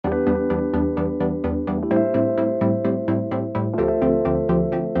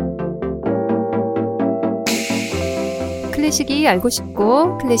클래식이 알고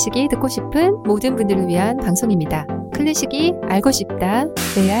싶고 클래식이 듣고 싶은 모든 분들을 위한 방송입니다. 클래식이 알고 싶다.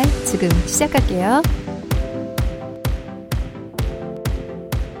 레알 지금 시작할게요.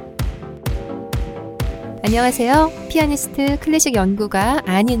 안녕하세요. 피아니스트 클래식 연구가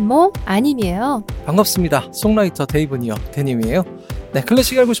아닌모 아님이에요. 반갑습니다. 송라이터 데이브니어 데님이에요. 네,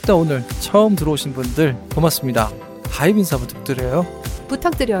 클래식 알고 싶다. 오늘 처음 들어오신 분들 고맙습니다. 가입 인사 부탁드려요.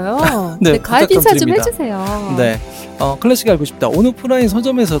 네, 가입 인사 좀 해주세요. 네, 클래식 알고 싶다. 온 오프라인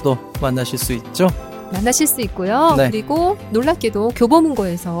서점에서도 만나실 수 있죠. 만나실 수 있고요. 네. 그리고 놀랍게도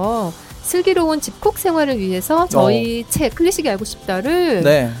교보문고에서 슬기로운 집콕 생활을 위해서 저희 책 클래식이 알고 싶다를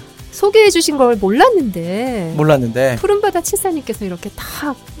소개해 주신 걸 몰랐는데 푸른바다 칠사님께서 이렇게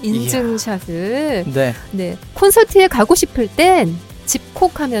딱 인증샷을 콘서트에 가고 싶을 땐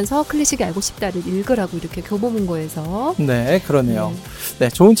집콕하면서 클래식이 알고 싶다를 읽으라고 이렇게 교보문고에서 그러네요. 네,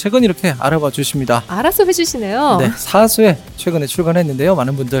 좋은 책은 이렇게 알아봐 주십니다. 알아서 해주시네요. 네, 4수에 최근에 출간했는데요.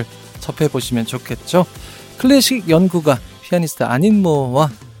 많은 분들 접해보시면 좋겠죠. 클래식 연구가 피아니스트 아닌모와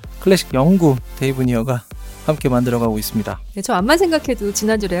클래식 연구 데이브니어가 함께 만들어가고 있습니다. 네, 저 암만 생각해도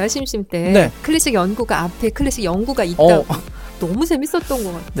지난주 레알 심심 때 클래식 연구가 앞에 클래식 연구가 있다고 너무 재밌었던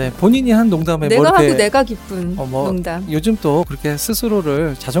것 같아요. 네, 본인이 한 농담에 내가 하고 내가 기쁜 농담. 요즘 또 그렇게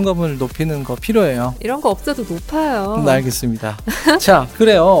스스로를 자존감을 높이는 거 필요해요. 이런 거 없어도 높아요. 네, 알겠습니다. 자,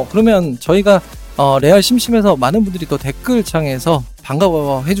 그래요. 그러면 저희가 레알 심심해서 많은 분들이 또 댓글창에서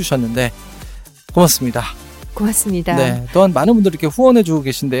반가워해 주셨는데 고맙습니다. 고맙습니다. 네, 또한 많은 분들이 이렇게 후원해 주고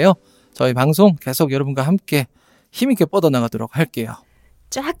계신데요. 저희 방송 계속 여러분과 함께 힘있게 뻗어나가도록 할게요.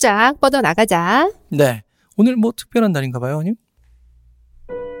 쫙쫙 뻗어나가자. 네, 오늘 뭐 특별한 날인가 봐요, 아님?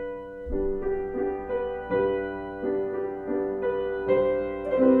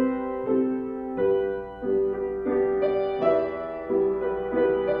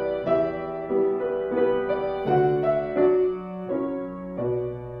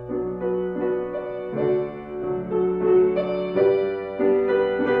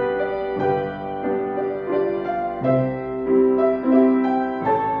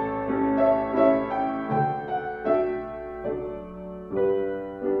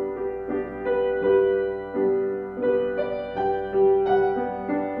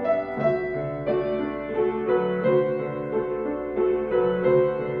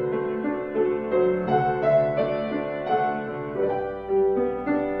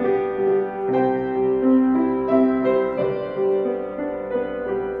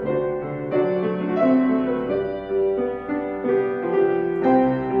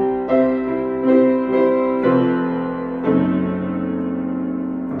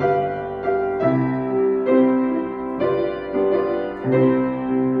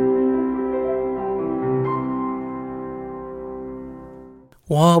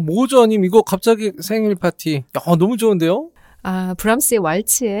 와, 모조아님 이거 갑자기 생일 파티. 너무 좋은데요? 브람스의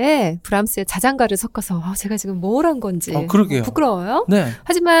왈츠에 브람스의 자장가를 섞어서 제가 지금 뭘 한 건지 그러게요. 부끄러워요. 네.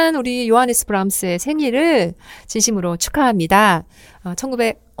 하지만 우리 요하네스 브람스의 생일을 진심으로 축하합니다.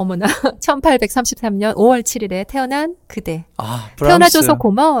 1833년 5월 7일에 태어난 그대. 브람스. 태어나줘서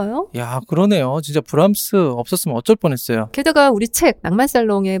고마워요. 야, 그러네요. 진짜 브람스 없었으면 어쩔 뻔했어요. 게다가 우리 책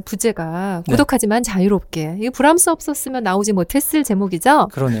낭만살롱의 부제가 고독하지만 자유롭게. 이 브람스 없었으면 나오지 못했을 제목이죠.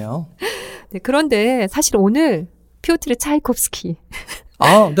 그러네요. 네, 그런데 사실 오늘 피오트르 차이콥스키.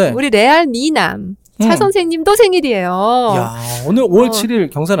 네. 우리 레알 미남 차 선생님도 생일이에요. 야, 오늘 5월 7일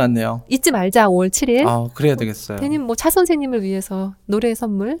경사 났네요. 잊지 말자, 5월 7일. 그래야 되겠어요. 대님 차 선생님을 위해서 노래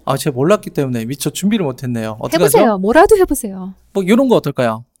선물. 제가 몰랐기 때문에 미처 준비를 못했네요. 해보세요. 하죠? 뭐라도 해보세요. 뭐 이런 거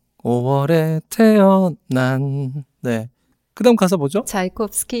어떨까요? 5월에 태어난. 네. 그 다음 가사 뭐죠?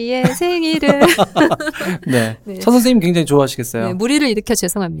 차이콥스키의 생일은. 네. 차 선생님 굉장히 좋아하시겠어요. 네, 무리를 일으켜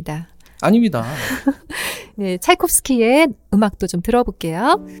죄송합니다. 아닙니다. 네, 차이콥스키의 음악도 좀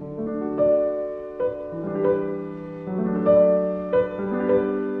들어볼게요.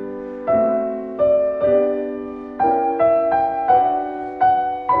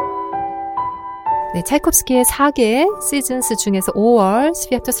 네, 차이콥스키의 4개 시즌스 중에서 5월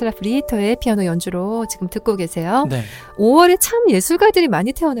스비아토슬라프 리히터의 피아노 연주로 지금 듣고 계세요. 네. 5월에 참 예술가들이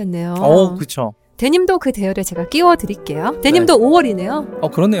많이 태어났네요. 그렇죠. 대님도 그 대열에 제가 끼워드릴게요. 대님도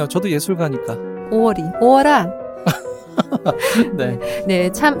 5월이네요. 그렇네요. 저도 예술가니까. 5월아. 네.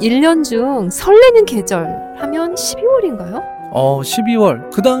 네, 참 1년 중 설레는 계절 하면 12월인가요? 12월.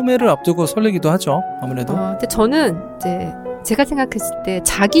 그 다음해를 앞두고 설레기도 하죠. 아무래도. 근데 저는 이제 제가 생각했을 때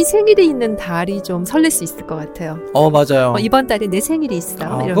자기 생일이 있는 달이 좀 설렐 수 있을 것 같아요. 맞아요. 이번 달에 내 생일이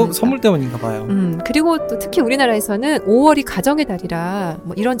있어. 그거 선물 때문인가 봐요. 그리고 또 특히 우리나라에서는 5월이 가정의 달이라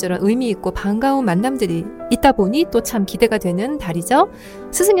뭐 이런저런 의미 있고 반가운 만남들이 있다 보니 또 참 기대가 되는 달이죠.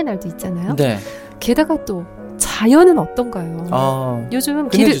 스승의 날도 있잖아요. 네. 게다가 또 자연은 어떤가요? 요즘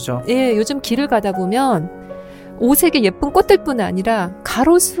요즘 길을 가다 보면 오색의 예쁜 꽃들뿐 아니라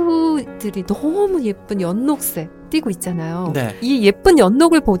가로수들이 너무 예쁜 연녹색 띄고 있잖아요. 네. 이 예쁜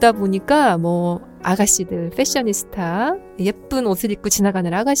연녹을 보다 보니까 뭐 아가씨들, 패셔니스타, 예쁜 옷을 입고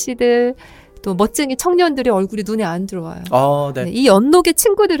지나가는 아가씨들, 또 멋쟁이 청년들의 얼굴이 눈에 안 들어와요. 네. 이 연녹의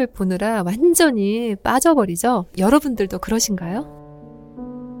친구들을 보느라 완전히 빠져버리죠. 여러분들도 그러신가요?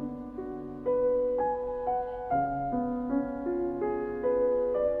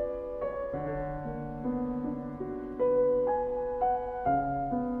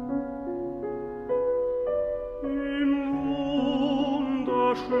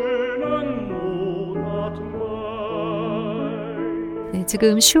 네,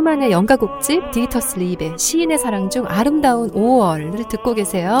 지금 슈만의 연가곡집 디터스 리베 시인의 사랑 중 아름다운 5월을 듣고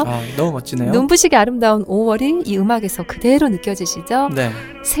계세요. 너무 멋지네요. 눈부시게 아름다운 5월이 이 음악에서 그대로 느껴지시죠? 네.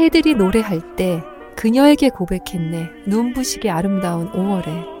 새들이 노래할 때 그녀에게 고백했네. 눈부시게 아름다운 5월에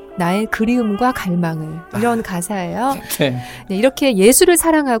나의 그리움과 갈망을. 이런 가사예요. 네. 네, 이렇게 예술을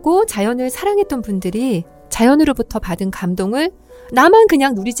사랑하고 자연을 사랑했던 분들이 자연으로부터 받은 감동을 나만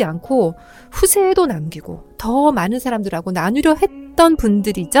그냥 누리지 않고 후세에도 남기고 더 많은 사람들하고 나누려 했던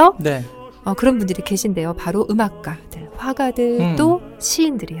분들이죠. 네. 그런 분들이 계신데요. 바로 음악가들, 화가들, 또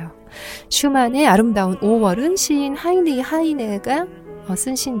시인들이요. 슈만의 아름다운 5월은 시인 하이니 하이네가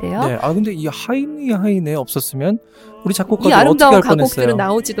쓴 시인데요. 네. 근데 이 하이니 하이네 없었으면 우리 작곡가들 이 아름다운 어떻게 할 뻔했어요. 가곡들은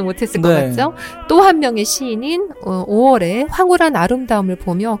나오지도 못했을 것 같죠. 또 한 명의 시인인 5월의 황홀한 아름다움을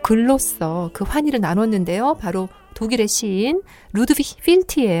보며 글로써 그 환희를 나눴는데요. 바로 독일의 시인 루드비히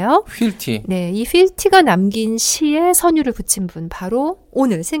필티예요. 필티. 네, 이 필티가 남긴 시에 선율을 붙인 분 바로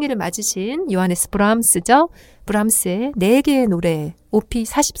오늘 생일을 맞으신 요하네스 브람스죠. 브람스의 4개의 노래 OP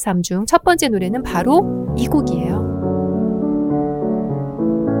 43 중 첫 번째 노래는 바로 이 곡이에요.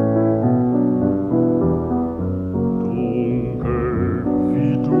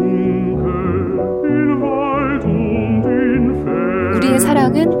 우리의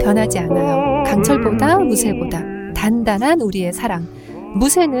사랑은 변하지 않아요. 강철보다 무쇠보다 단단한 우리의 사랑.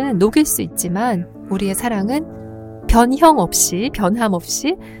 무쇠는 녹일 수 있지만 우리의 사랑은 변형 없이 변함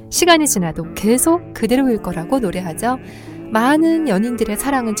없이 시간이 지나도 계속 그대로일 거라고 노래하죠. 많은 연인들의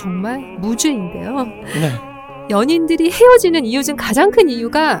사랑은 정말 무죄인데요. 네. 연인들이 헤어지는 이유 중 가장 큰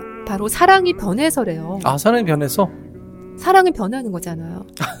이유가 바로 사랑이 변해서래요. 사랑이 변해서? 사랑은 변하는 거잖아요.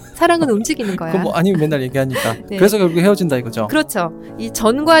 사랑은 움직이는 거야. 그럼 아니면 맨날 얘기하니까. 네. 그래서 결국 헤어진다 이거죠. 그렇죠. 이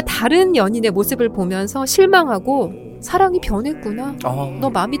전과 다른 연인의 모습을 보면서 실망하고 사랑이 변했구나. 너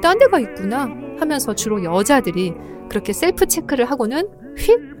마음이 딴 데가 있구나 하면서 주로 여자들이 그렇게 셀프 체크를 하고는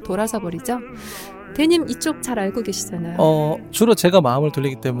휙 돌아서 버리죠. 대님 이쪽 잘 알고 계시잖아요. 주로 제가 마음을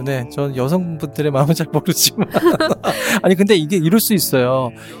돌리기 때문에 전 여성분들의 마음은 잘 모르지만 아니 근데 이게 이럴 수 있어요.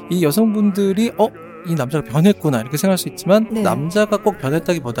 이 여성분들이 이 남자가 변했구나 이렇게 생각할 수 있지만 네. 남자가 꼭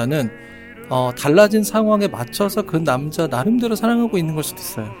변했다기보다는 달라진 상황에 맞춰서 그 남자 나름대로 사랑하고 있는 걸 수도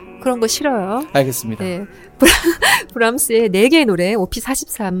있어요. 그런 거 싫어요. 알겠습니다. 네. 브람스의 4개의 노래 OP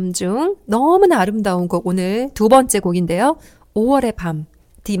 43 중 너무나 아름다운 곡 오늘 두 번째 곡인데요. 5월의 밤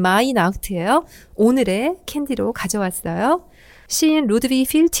Die Nacht예요. 오늘의 캔디로 가져왔어요. 시인 루드비히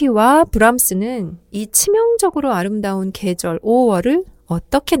필티와 브람스는 이 치명적으로 아름다운 계절 5월을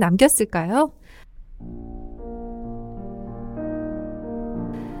어떻게 남겼을까요?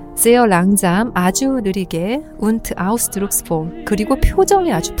 Sehr langsam 아주 느리게 und ausdrucksvoll 그리고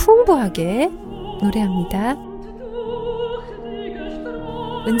표정이 아주 풍부하게 노래합니다.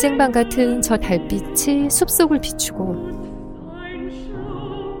 은쟁반 같은 저 달빛이 숲속을 비추고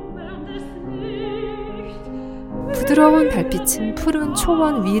부드러운 달빛은 푸른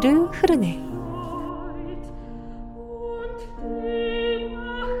초원 위를 흐르네.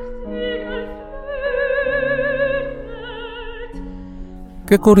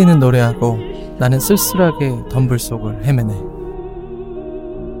 꾀꼬리는 노래하고 나는 쓸쓸하게 덤불 속을 헤매네.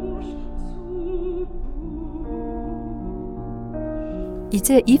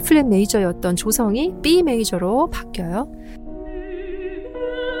 이제 E 플랫 메이저였던 조성이 B 메이저로 바뀌어요.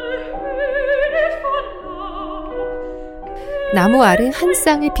 나무 아래 한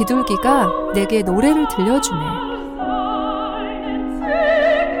쌍의 비둘기가 내게 노래를 들려주네.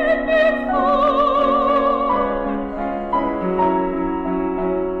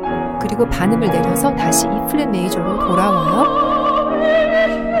 그리고 반음을 내려서 다시 E 플랫 메이저로 돌아와요.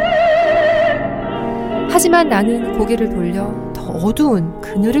 하지만 나는 고개를 돌려 더 어두운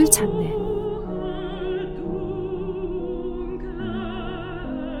그늘을 찾네.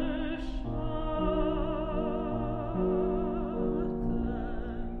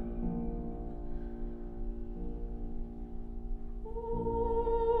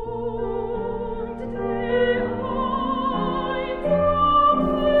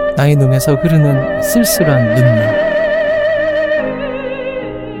 나의 눈에서 흐르는 쓸쓸한 눈물.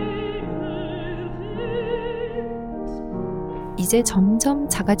 이제 점점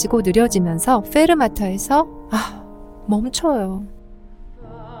작아지고 느려지면서 페르마타에서 멈춰요.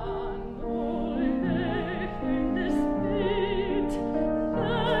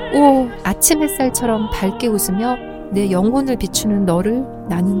 오, 아침 햇살처럼 밝게 웃으며 내 영혼을 비추는 너를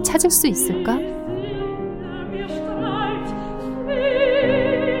나는 찾을 수 있을까?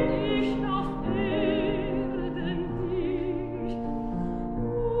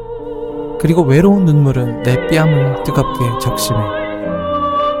 그리고 외로운 눈물은 내 뺨을 뜨겁게 적심해.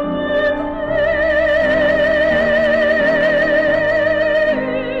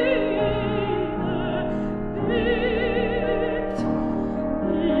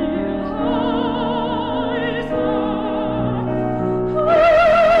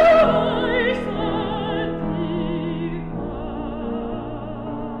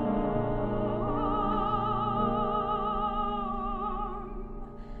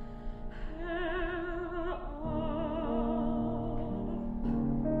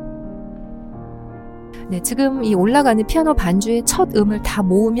 네, 지금 이 올라가는 피아노 반주의 첫 음을 다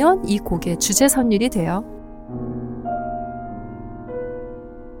모으면 이 곡의 주제 선율이 돼요.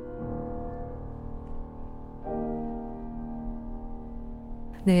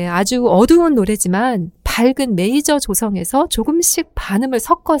 네, 아주 어두운 노래지만 밝은 메이저 조성에서 조금씩 반음을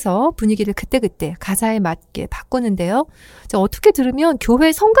섞어서 분위기를 그때그때 가사에 맞게 바꾸는데요. 어떻게 들으면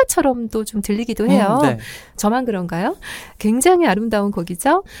교회 성가처럼도 좀 들리기도 해요. 네. 저만 그런가요? 굉장히 아름다운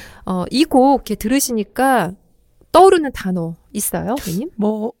곡이죠. 이 곡 이렇게 들으시니까 떠오르는 단어 있어요, 선생님?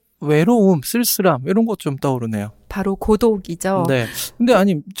 외로움, 쓸쓸함 이런 것 좀 떠오르네요. 바로 고독이죠. 네. 근데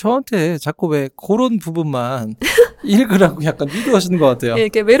아니 저한테 자꾸 왜 그런 부분만 읽으라고 약간 유도하시는 것 같아요. 네,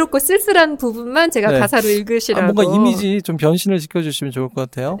 이렇게 외롭고 쓸쓸한 부분만 제가 가사로 읽으시라고. 뭔가 이미지 좀 변신을 시켜주시면 좋을 것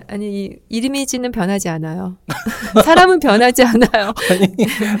같아요. 아니 이 이미지는 변하지 않아요. 사람은 변하지 않아요. 아니,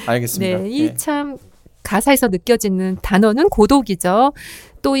 알겠습니다. 네, 이 참 가사에서 느껴지는 단어는 고독이죠.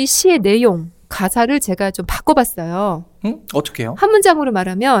 또 이 시의 내용, 가사를 제가 좀 바꿔봤어요. 어떻게요? 한 문장으로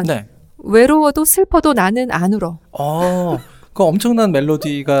말하면 외로워도 슬퍼도 나는 안 울어. 그 엄청난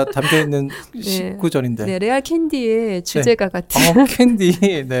멜로디가 담겨있는 구절인데. 네, 래알캔디의 주제가 같은.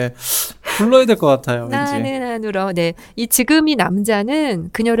 캔디. 네. 불러야 될 것 같아요. 나는 왠지. 안 울어. 네. 이 지금 이 남자는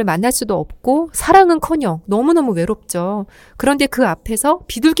그녀를 만날 수도 없고 사랑은커녕 너무너무 외롭죠. 그런데 그 앞에서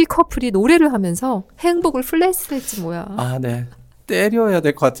비둘기 커플이 노래를 하면서 행복을 플렉스했지 뭐야. 네. 때려야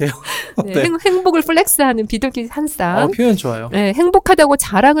될 것 같아요. 네, 행복을 플렉스하는 비둘기 한 쌍. 표현 좋아요. 네, 행복하다고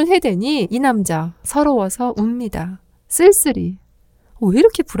자랑을 해대니 이 남자 서러워서 웁니다. 쓸쓸히. 왜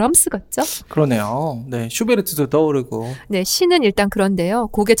이렇게 브람스 같죠? 그러네요. 네, 슈베르트도 떠오르고. 네, 시는 일단 그런데요.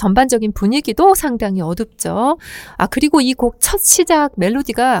 곡의 전반적인 분위기도 상당히 어둡죠. 그리고 이 곡 첫 시작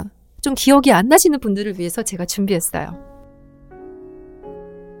멜로디가 좀 기억이 안 나시는 분들을 위해서 제가 준비했어요.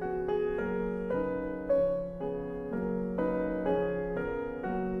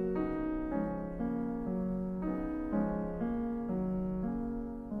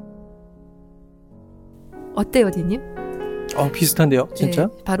 어때요, 디님? 비슷한데요, 진짜?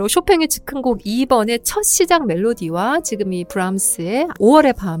 네, 바로 쇼팽의 즉흥곡 2번의 첫 시작 멜로디와 지금 이 브람스의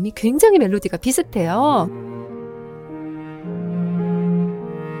 5월의 밤이 굉장히 멜로디가 비슷해요.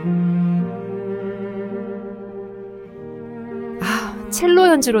 첼로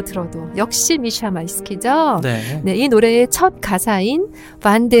연주로 들어도 역시 미샤 마이스키죠? 네, 이 노래의 첫 가사인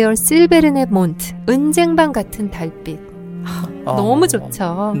반데어 실베르네 몬트, 은쟁반 같은 달빛. 너무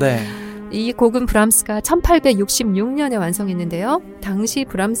좋죠? 네. 이 곡은 브람스가 1866년에 완성했는데요. 당시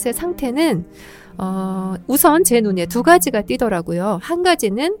브람스의 상태는 우선 제 눈에 두 가지가 띄더라고요. 한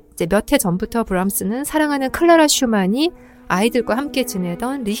가지는 이제 몇 해 전부터 브람스는 사랑하는 클라라 슈만이 아이들과 함께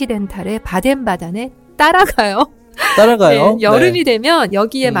지내던 리히덴탈의 바덴바단에 따라가요. 네, 여름이 되면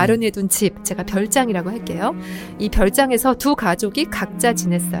여기에 마련해둔 집, 제가 별장이라고 할게요. 이 별장에서 두 가족이 각자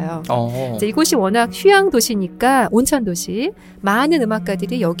지냈어요. 이제 이곳이 워낙 휴양 도시니까 온천 도시, 많은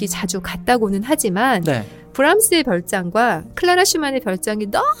음악가들이 여기 자주 갔다고는 하지만 브람스의 별장과 클라라 슈만의 별장이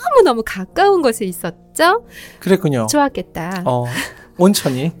너무너무 가까운 곳에 있었죠. 그랬군요. 좋았겠다.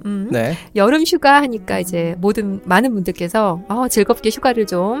 온천이. 네. 여름 휴가 하니까 이제 많은 분들께서 즐겁게 휴가를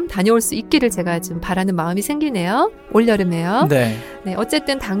좀 다녀올 수 있기를 제가 좀 바라는 마음이 생기네요. 올여름에요. 네. 네,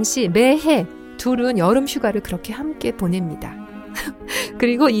 어쨌든 당시 매해 둘은 여름 휴가를 그렇게 함께 보냅니다.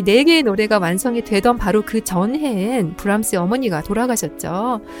 그리고 이 4개의 노래가 완성이 되던 바로 그 전해엔 브람스의 어머니가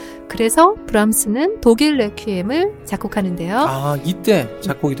돌아가셨죠. 그래서 브람스는 독일 레퀴엠을 작곡하는데요. 이때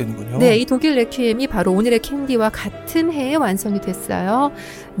작곡이 되는군요. 네, 이 독일 레퀴엠이 바로 오늘의 캔디와 같은 해에 완성이 됐어요.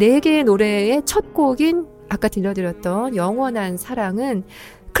 4개의 노래의 첫 곡인 아까 들려드렸던 영원한 사랑은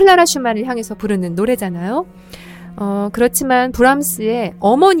클라라 슈만을 향해서 부르는 노래잖아요. 그렇지만 브람스의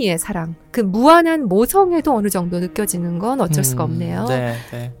어머니의 사랑, 그 무한한 모성애도 어느 정도 느껴지는 건 어쩔 수가 없네요. 네,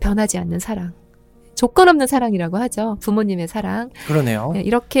 네. 변하지 않는 사랑. 조건 없는 사랑이라고 하죠. 부모님의 사랑. 그러네요. 네,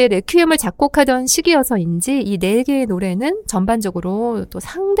 이렇게 레퀴엠을 작곡하던 시기여서인지 이 4개의 노래는 전반적으로 또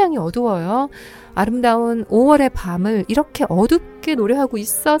상당히 어두워요. 아름다운 5월의 밤을 이렇게 어둡게 노래하고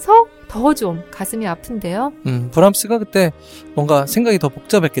있어서 더 좀 가슴이 아픈데요. 브람스가 그때 뭔가 생각이 더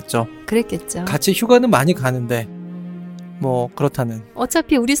복잡했겠죠. 그랬겠죠. 같이 휴가는 많이 가는데 뭐 그렇다는.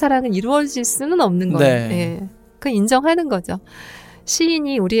 어차피 우리 사랑은 이루어질 수는 없는 거예요. 네. 네. 그 인정하는 거죠.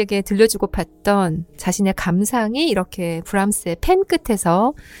 시인이 우리에게 들려주고 봤던 자신의 감상이 이렇게 브람스의 펜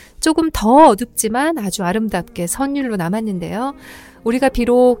끝에서 조금 더 어둡지만 아주 아름답게 선율로 남았는데요. 우리가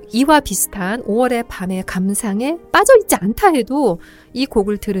비록 이와 비슷한 5월의 밤의 감상에 빠져있지 않다 해도 이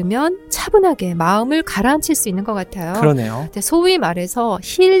곡을 들으면 차분하게 마음을 가라앉힐 수 있는 것 같아요. 그러네요. 소위 말해서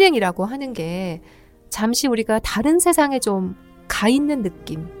힐링이라고 하는 게 잠시 우리가 다른 세상에 좀 가 있는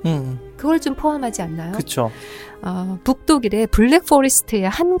느낌. 그걸 좀 포함하지 않나요? 그렇죠. 북독일의 블랙 포레스트의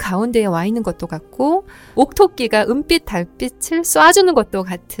한가운데에 와 있는 것도 같고 옥토끼가 은빛 달빛을 쏴주는 것도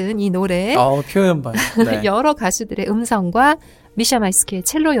같은 이 노래. 표현 봐요. 네. 여러 가수들의 음성과 미샤 마이스키의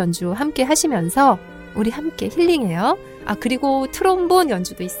첼로 연주 함께 하시면서 우리 함께 힐링해요. 그리고 트롬본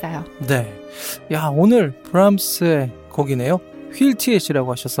연주도 있어요. 네. 야, 오늘 브람스의 곡이네요. 휠티엣이라고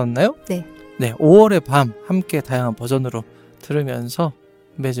하셨었나요? 네. 네, 5월의 밤 함께 다양한 버전으로 들으면서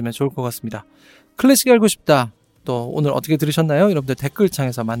매지면 좋을 것 같습니다. 클래식 알고 싶다. 또 오늘 어떻게 들으셨나요? 여러분들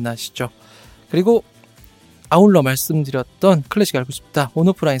댓글창에서 만나시죠. 그리고 아울러 말씀드렸던 클래식 알고 싶다.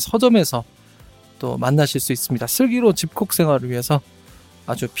 온오프라인 서점에서 또 만나실 수 있습니다. 슬기로운 집콕 생활을 위해서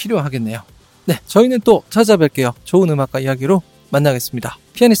아주 필요하겠네요. 네, 저희는 또 찾아뵐게요. 좋은 음악과 이야기로 만나겠습니다.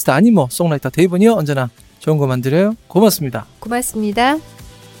 피아니스트 아니모, 송라이터 데이브니어 언제나 좋은 거 만들어요. 고맙습니다. 고맙습니다.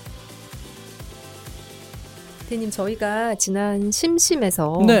 대님, 저희가 지난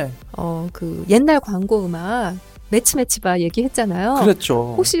심심해서 네. 그 옛날 광고 음악 매치바 얘기했잖아요.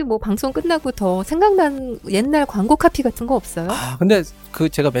 그렇죠. 혹시 뭐 방송 끝나고 더 생각난 옛날 광고 카피 같은 거 없어요? 근데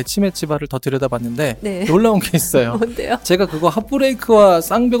제가 매치바를 더 들여다봤는데 네. 놀라운 게 있어요. 뭔데요? 제가 그거 핫브레이크와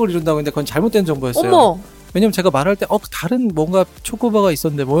쌍벽을 이룬다고 했는데 그건 잘못된 정보였어요. 어머! 왜냐면 제가 말할 때 다른 뭔가 초코바가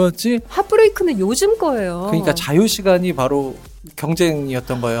있었는데 뭐였지? 핫브레이크는 요즘 거예요. 그러니까 자유시간이 바로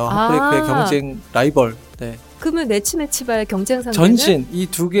경쟁이었던 거예요. 핫브레이크의 경쟁 라이벌. 네. 그러면 매치바의 경쟁 상대는? 전신, 이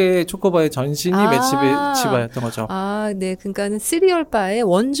두 개의 초코바의 전신이 매치바였던 거죠. 네. 그러니까는 시리얼바의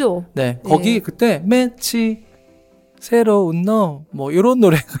원조. 네. 거기 그때 매치 새로운 너 뭐 이런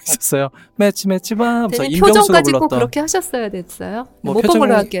노래가 있었어요. 매치바 하면서 임경수가 표정까지 불렀던. 꼭 그렇게 하셨어야 됐어요. 뭐 못 본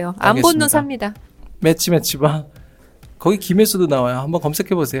걸로 할게요. 안 본 눈 삽니다. 매치바. 거기 김혜수도 나와요. 한번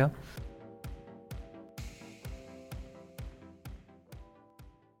검색해 보세요.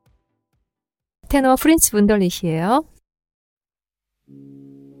 테너 프린츠 분덜리히예요.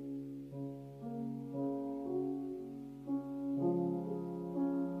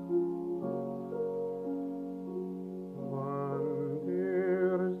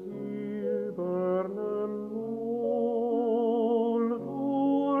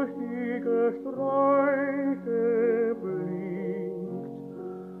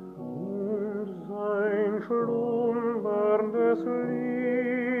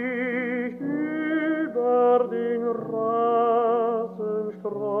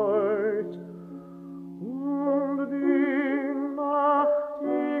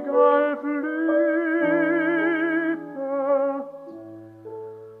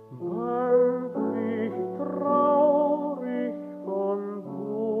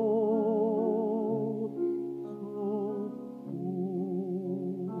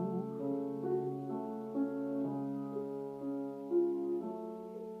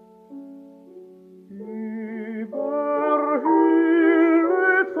 Über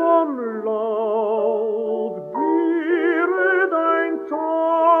Höhe vom Land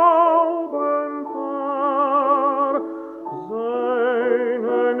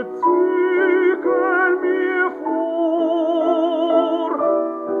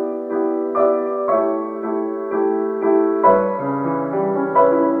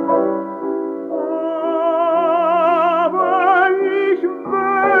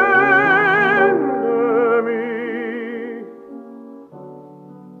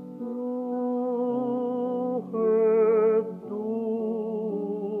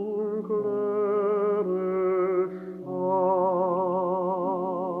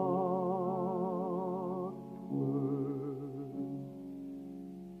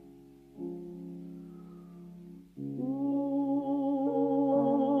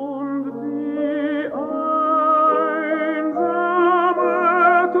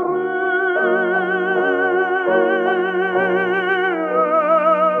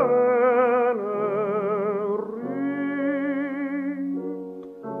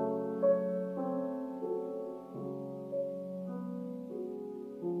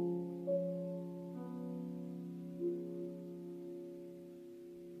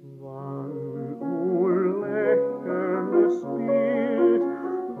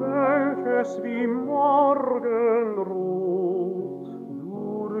Wie Morgenrot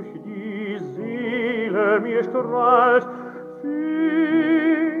durch die Seele mir strahlt,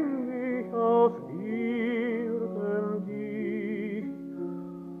 find ich auf Erden dich.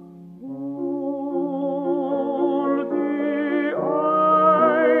 Und die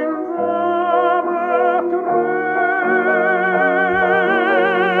einsame Träne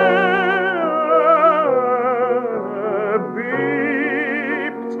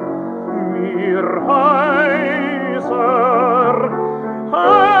bebt mir heißer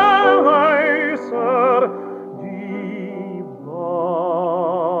die Bahn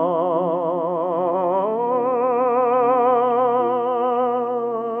heran.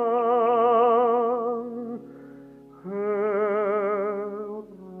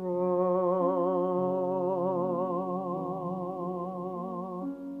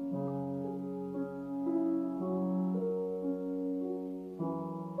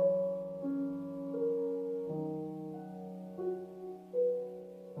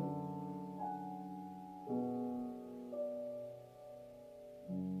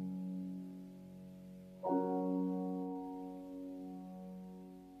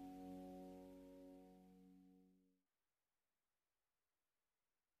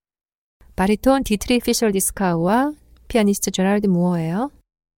 바리톤 디트리 피셜 디스카우와 피아니스트 제랄드 무어예요.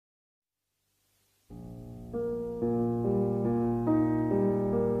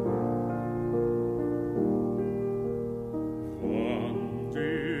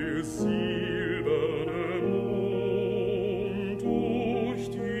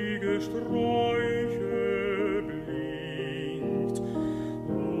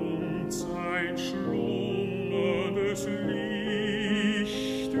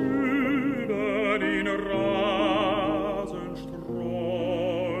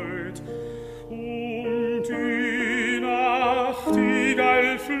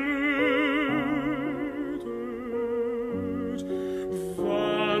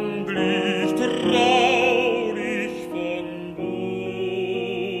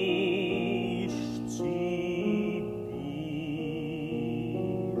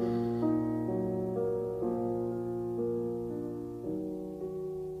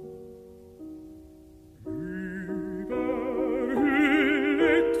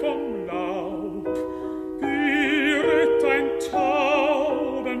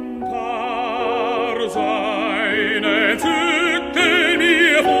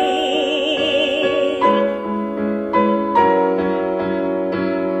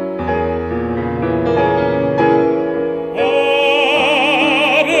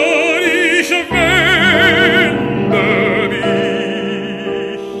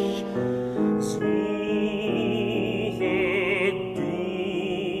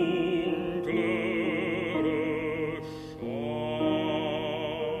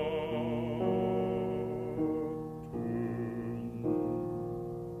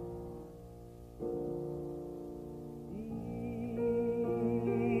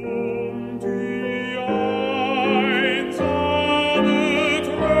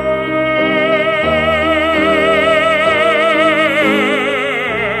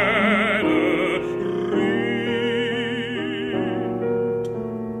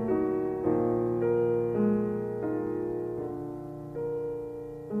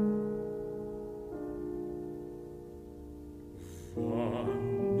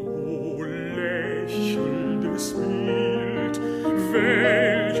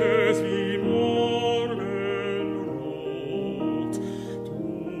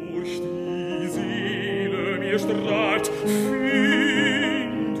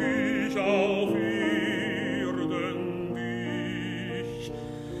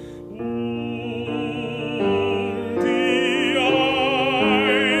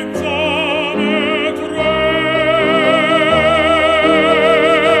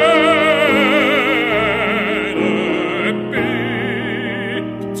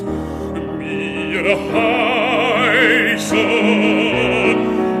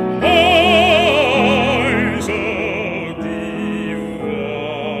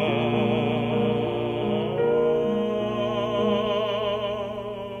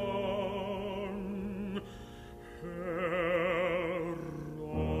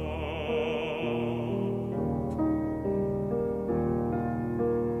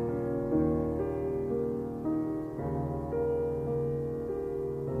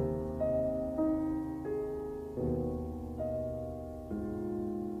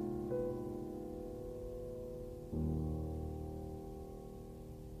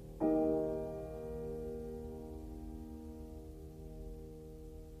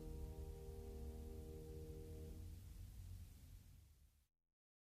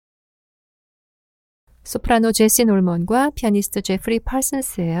 소프라노 제시 놀먼과 피아니스트 제프리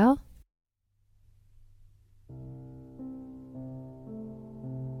팔슨스예요.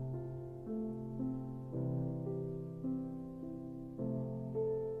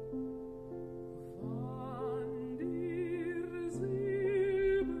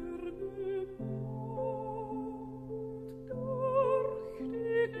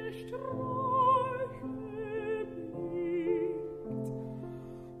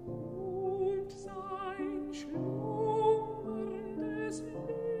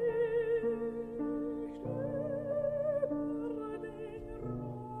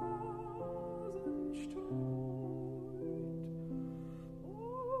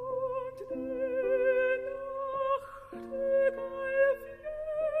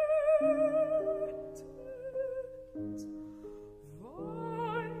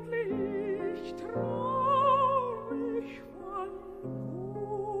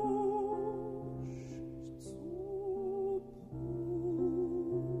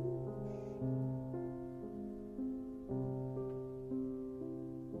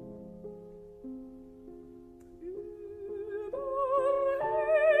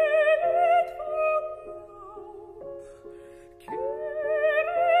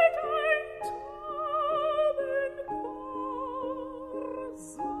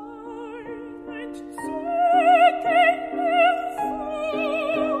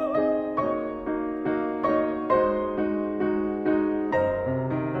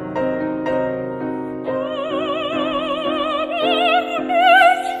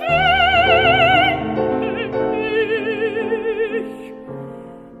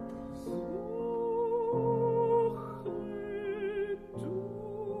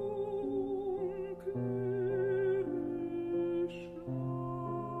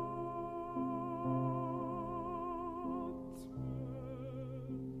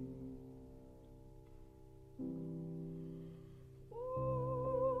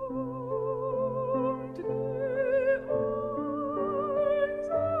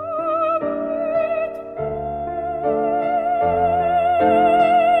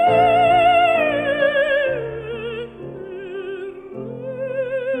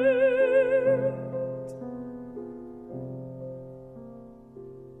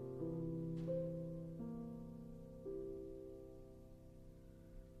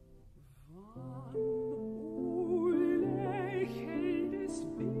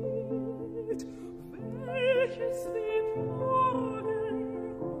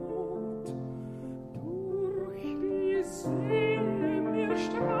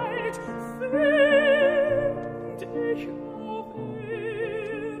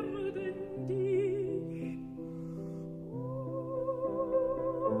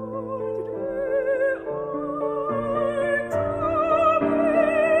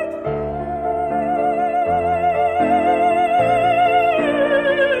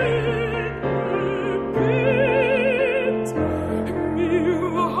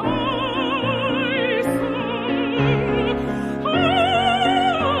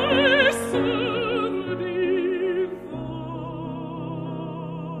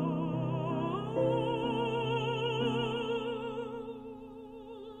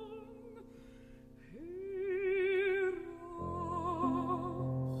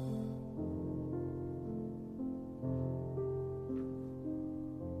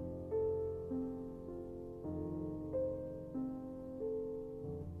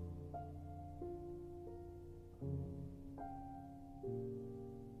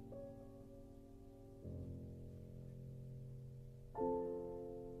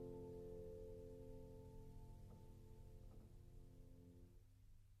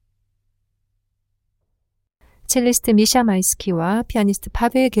 첼리스트 미샤 마이스키와 피아니스트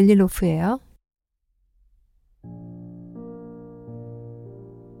파벨 겔리로프예요.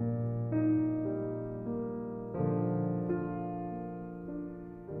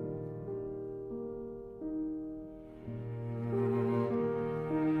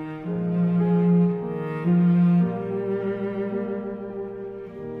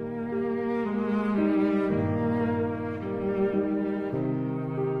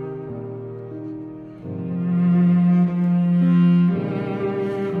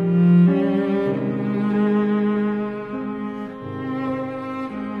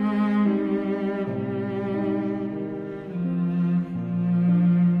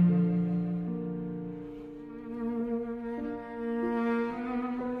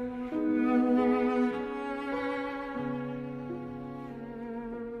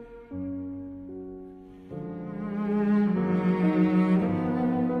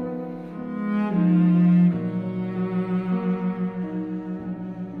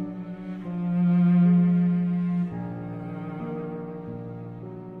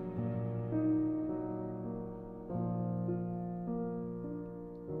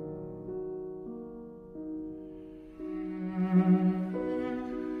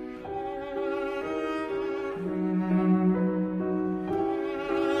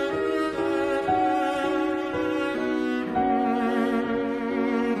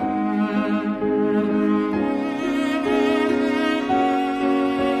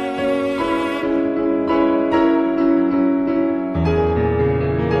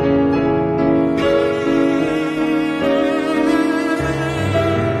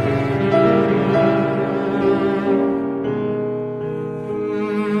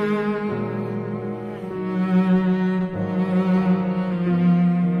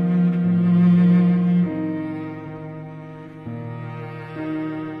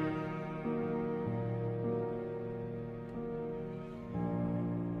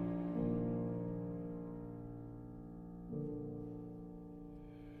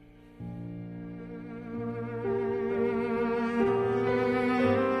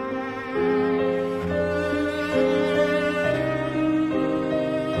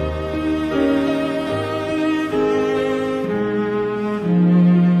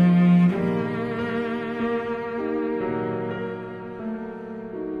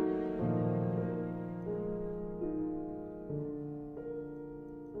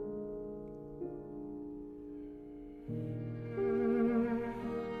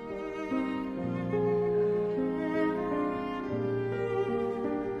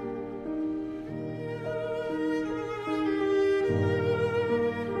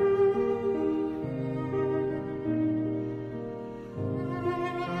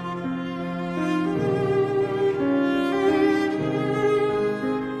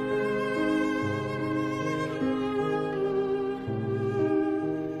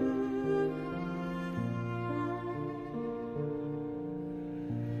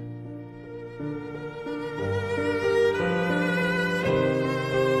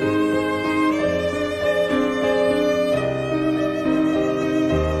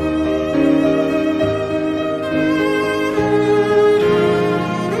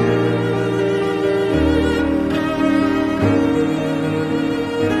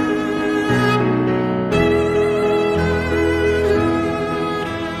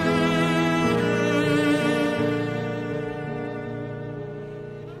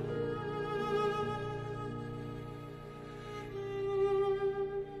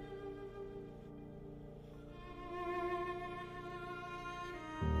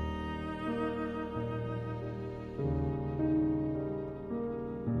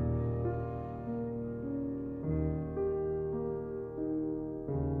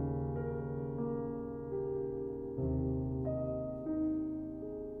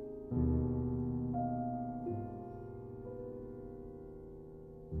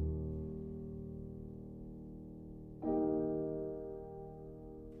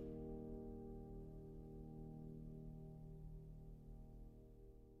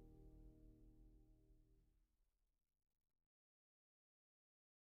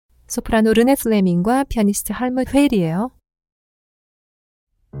 소프라노 르네 플레밍과 피아니스트 할무트 헤일이에요.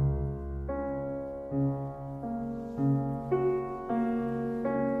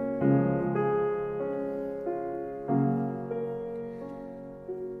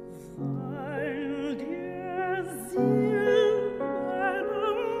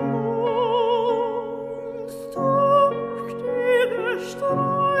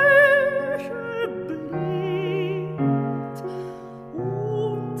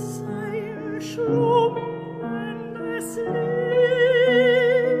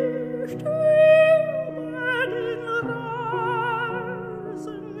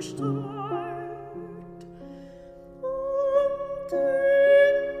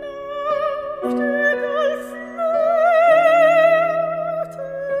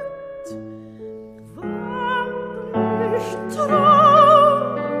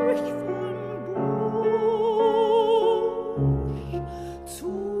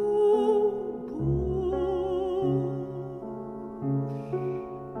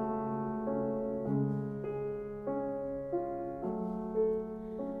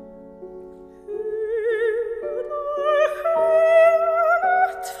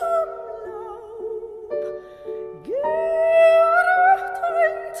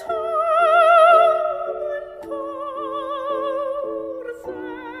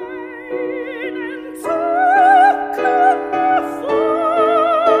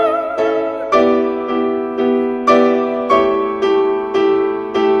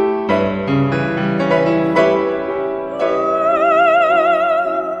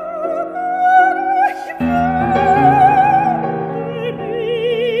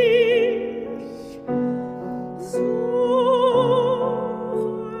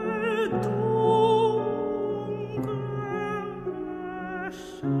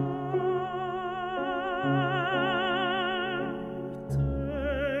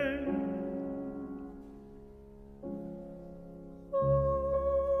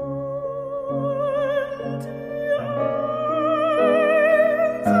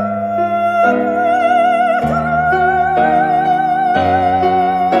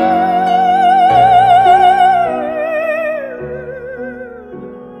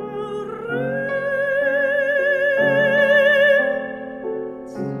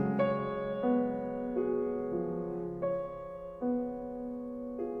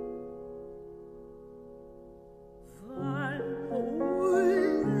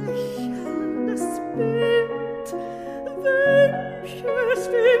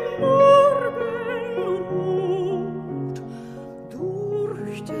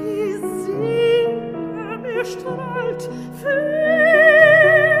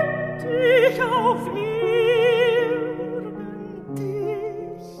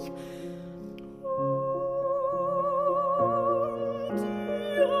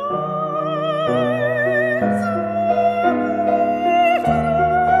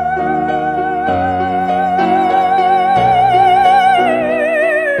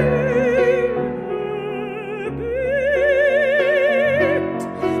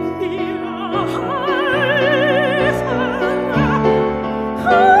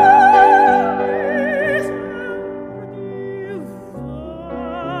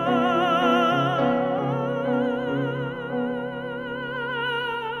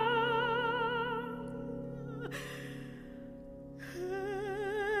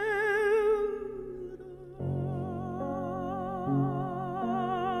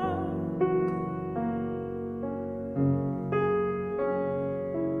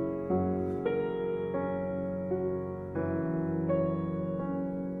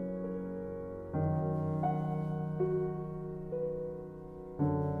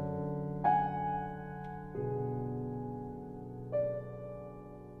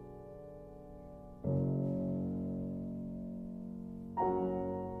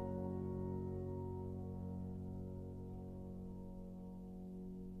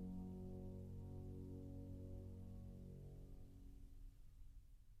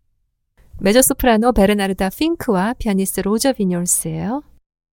 메조소프라노 베르나르다 핑크와 피아니스트 로저 비뇨스예요.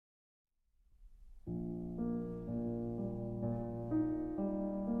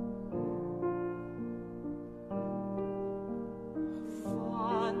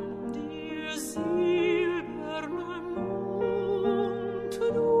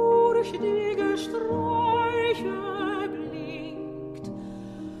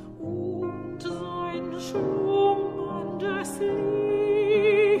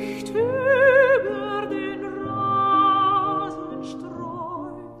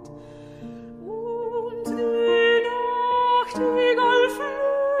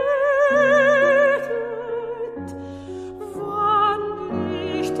 Wann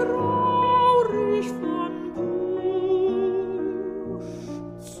nicht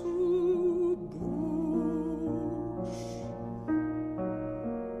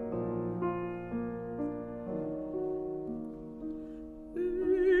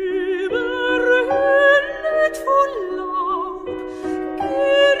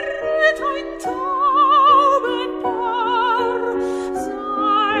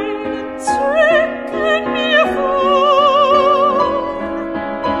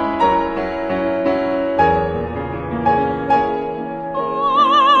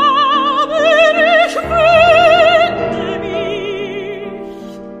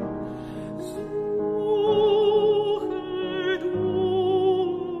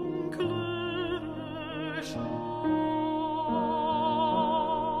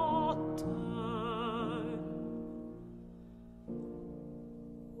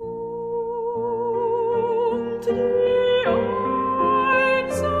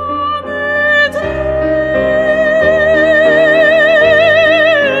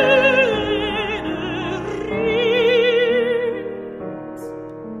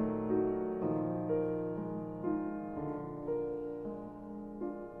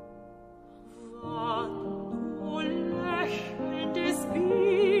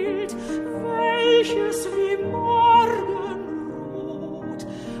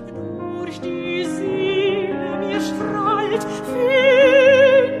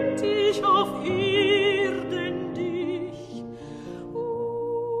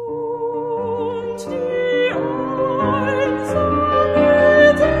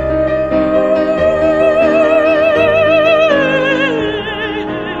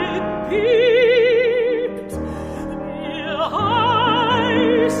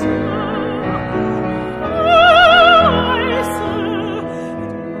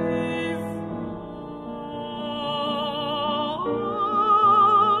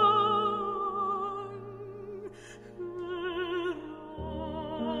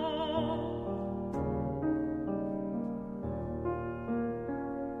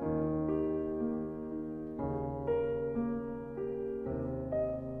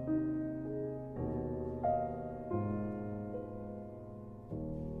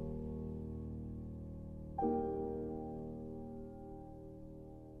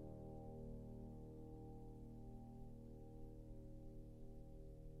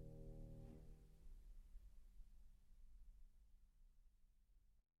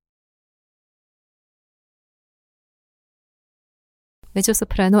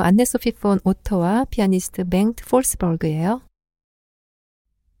메조소프라노 안네-소피 폰 오터와 피아니스트 뱅트 폴스버그예요.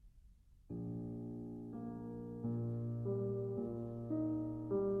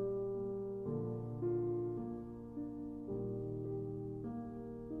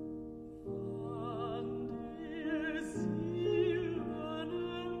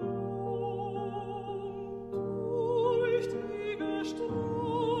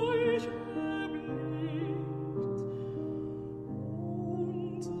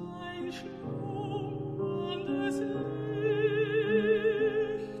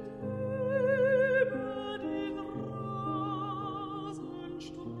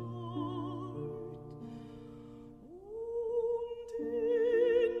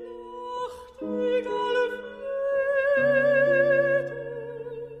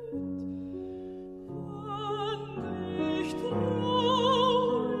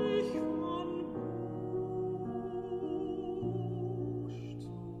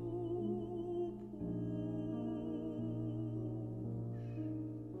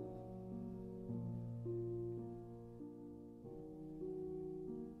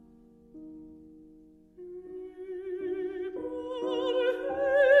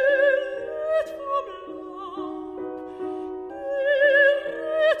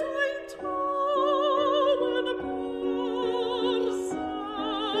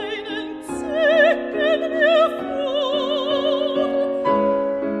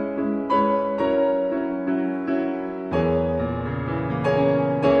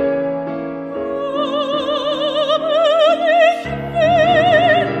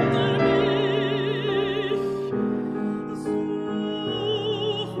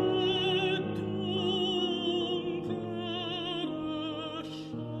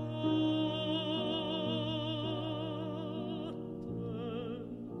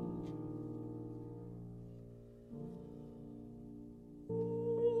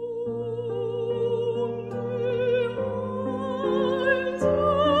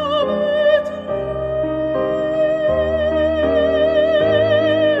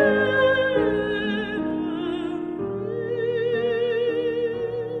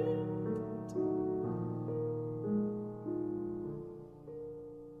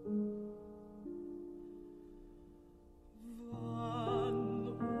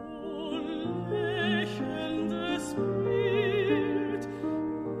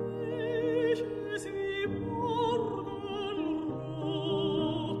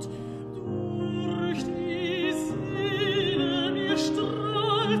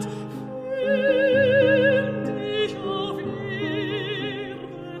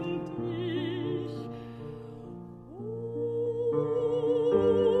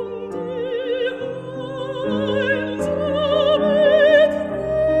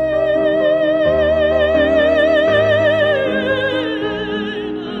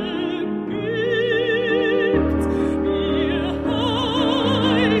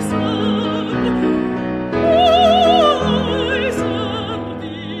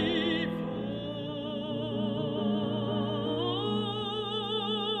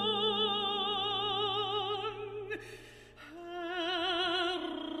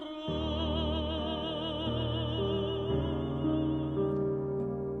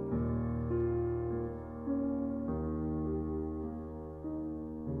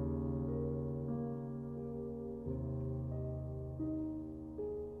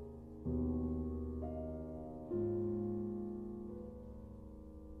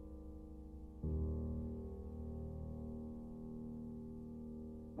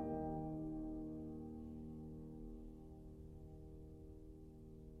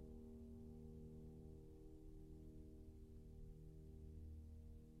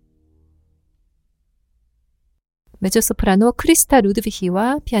 메조소프라노 크리스타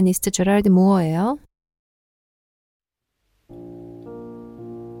루드비히와 피아니스트 제랄드 무어예요.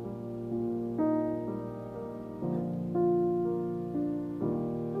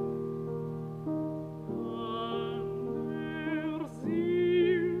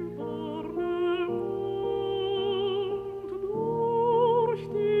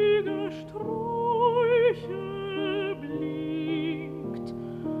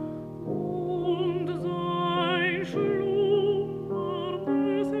 Schlummer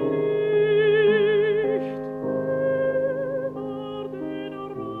des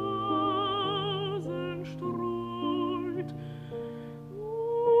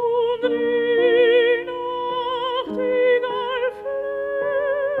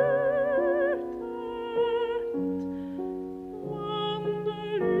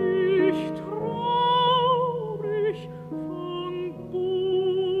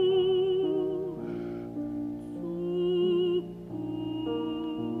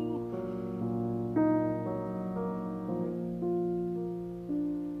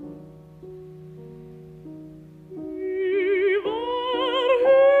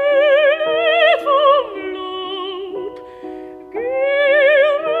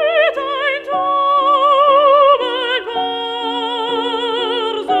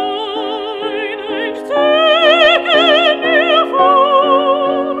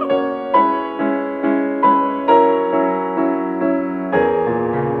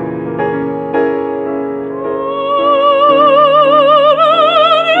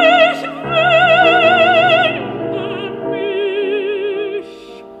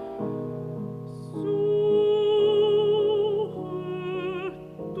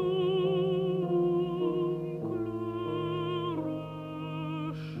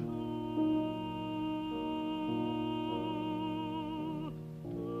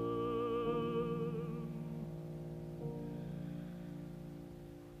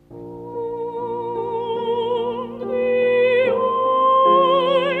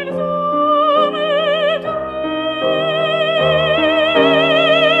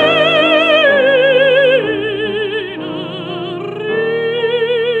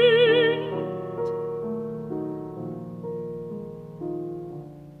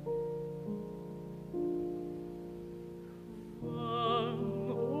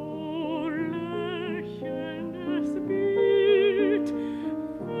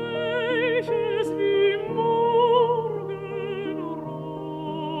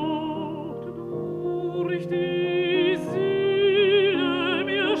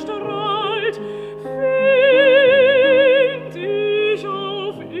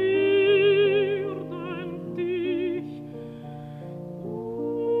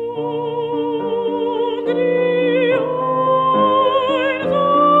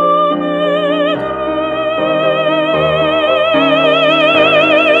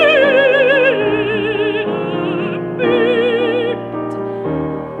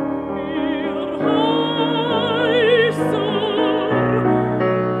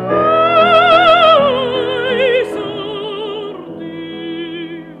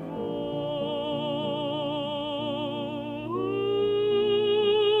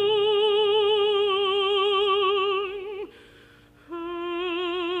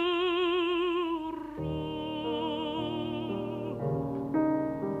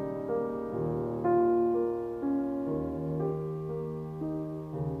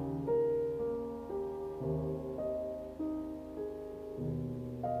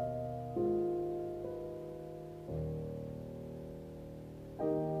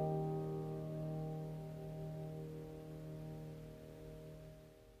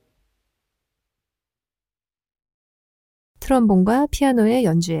트럼본과 피아노의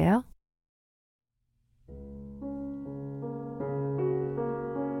연주예요.